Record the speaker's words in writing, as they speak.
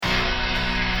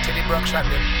Danny Brock shot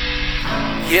them.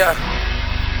 Yeah.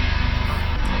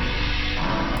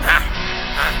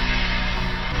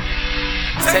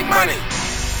 Take money.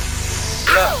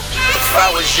 Look, if I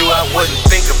was you, I wouldn't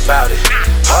think about it.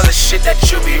 All the shit that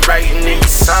you be writing in your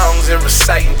songs and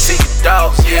reciting to your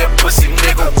dogs. Yeah, pussy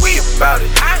nigga, we about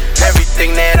it.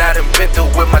 Everything that I done been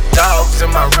through with my dogs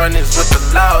and my run-ins with the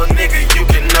law, nigga, you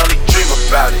can only dream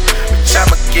about it. Bitch,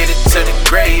 I'ma get it to the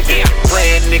grave. If you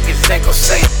playing niggas ain't gon'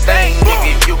 say a thing,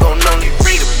 nigga, you gon' only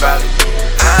read about it.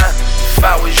 If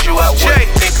I was you, I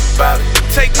wouldn't think about it.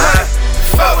 Take money.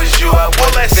 If I was you, I all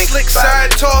that wouldn't think slick about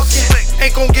side it. talking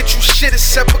ain't gon' get you shit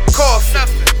except a coffee.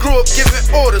 Grew up giving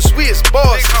orders, we is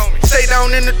bosses. Stay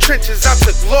down in the trenches, I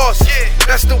took losses.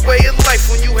 That's the way of life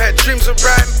when you had dreams of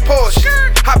riding Porsche.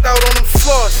 Hopped out on them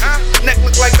floors, neck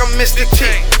look like I'm Mr. T.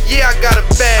 Yeah, I got a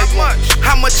bag one.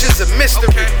 How much is a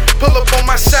mystery? Pull up on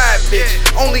my side, bitch,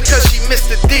 only cause she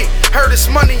Mr. D. Heard it's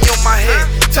money on my head,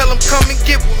 tell him come and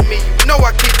get with me. You know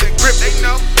I keep the grip with me.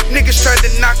 Niggas tried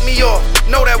to knock me off,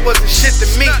 no that wasn't shit to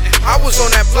me. I was on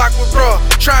that block with Raw,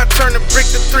 trying to turn a brick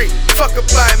to 3. Fuck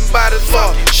abiding by the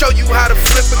law, show you how to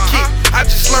flip a key. I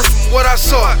just learned from what I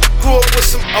saw, grew up with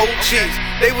some OGs.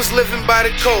 They was living by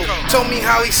the code, told me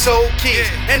how he sold keys,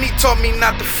 and he taught me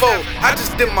not to fold. I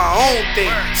just did my own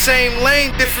thing, same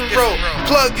lane, different road.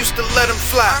 Plug used to let him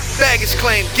fly, baggage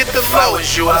claim, get the If I load.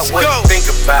 was you, I wouldn't think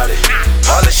about it.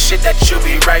 All the shit that you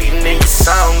be writing in your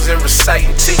songs and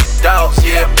reciting to your dogs.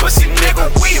 Yeah, pussy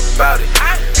nigga, we about it.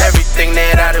 Everything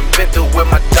that I done been through with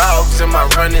my dogs and my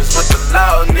run-ins with the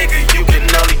law, nigga, you can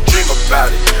only dream about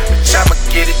it. Bitch, I'ma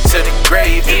get it to the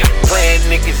grave. If you playing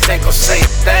niggas ain't gon' say a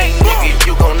thing, nigga,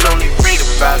 you gon' only read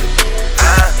about it.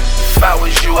 If I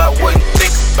was you, I wouldn't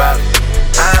think about it.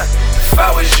 If I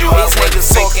was you, I These wouldn't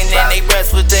niggas think talking about and they it.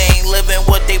 rest, but they ain't living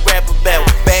what they rap about.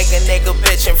 Bag a nigga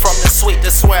bitchin' from the suite,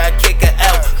 that's where I kick her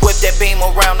out. Whip that beam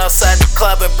around outside the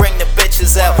club and bring the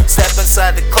bitches out. Step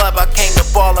inside the club, I came to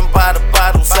ball and buy the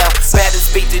bottles out.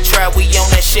 Baddest beat the dry, we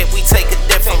on that shit, we take a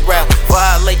different route.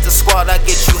 Violate the squad, I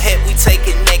get you hit, we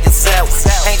taking niggas out.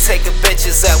 Ain't taking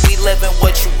bitches out, we living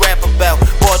what you rap about.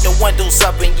 Bought the windows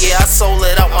up and yeah, I sold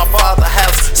it out my father's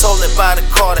house. Sold it by the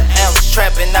quarter ounce,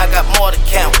 trapping, I got more to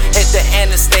count. Hit the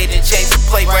interstate and change the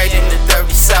plate right in the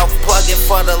dirty south. Plug it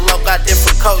for the low, got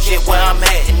different codes, yeah, where I'm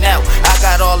heading out. I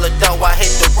got all the dough, I hit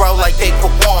the road like they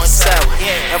put warrants out.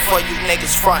 And for you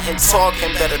niggas frontin' talking,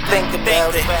 better think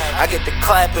about it. I get the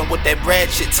clapping with that red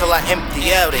shit till I empty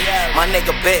out it. My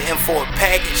nigga betting for a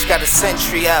package, got a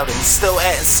century out it. Still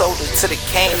adding soda to the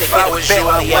cane to If I get a was you,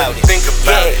 I Bentley out wouldn't it. think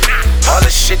about it. All the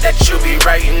shit that you be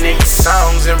writing in your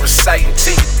songs and reciting to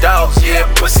your dogs. Yeah,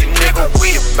 pussy nigga,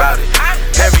 we about it.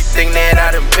 Everything that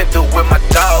I done been through with my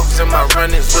dogs and my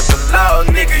run-ins with the law,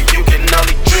 nigga, you can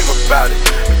only dream about it.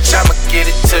 Bitch, I'ma get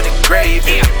it to the grave.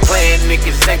 If you playing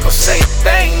niggas ain't gon' say a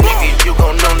thing, nigga, you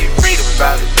gon' only read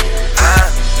about it.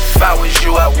 If I was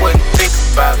you, I wouldn't think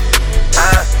about it.